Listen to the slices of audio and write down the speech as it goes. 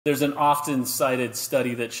There's an often cited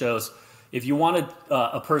study that shows if you wanted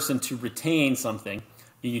a person to retain something,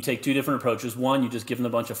 you take two different approaches. One, you just give them a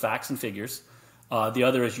bunch of facts and figures. The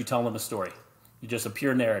other is you tell them a story. You just a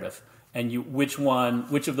pure narrative. And which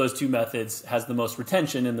of those two methods has the most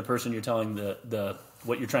retention in the person you're telling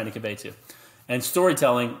what you're trying to convey to. And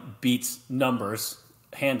storytelling beats numbers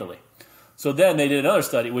handily. So then they did another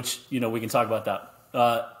study, which we can talk about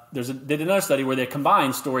that. They did another study where they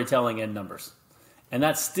combined storytelling and numbers. And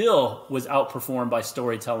that still was outperformed by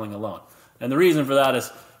storytelling alone. And the reason for that is,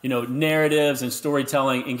 narratives and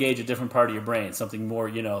storytelling engage a different part of your brain, something more,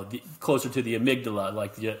 closer to the amygdala,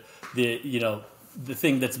 like the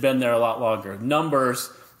thing that's been there a lot longer. Numbers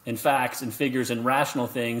and facts and figures and rational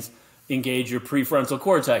things engage your prefrontal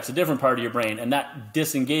cortex, a different part of your brain, and that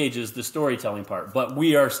disengages the storytelling part. But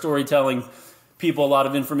we are storytelling people. A lot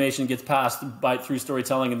of information gets passed through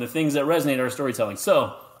storytelling, and the things that resonate are storytelling.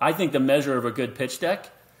 So I think the measure of a good pitch deck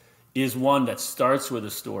is one that starts with a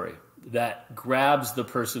story, that grabs the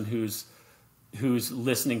person who's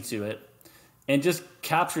listening to it and just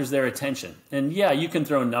captures their attention. And yeah, you can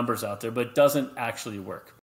throw numbers out there, but it doesn't actually work.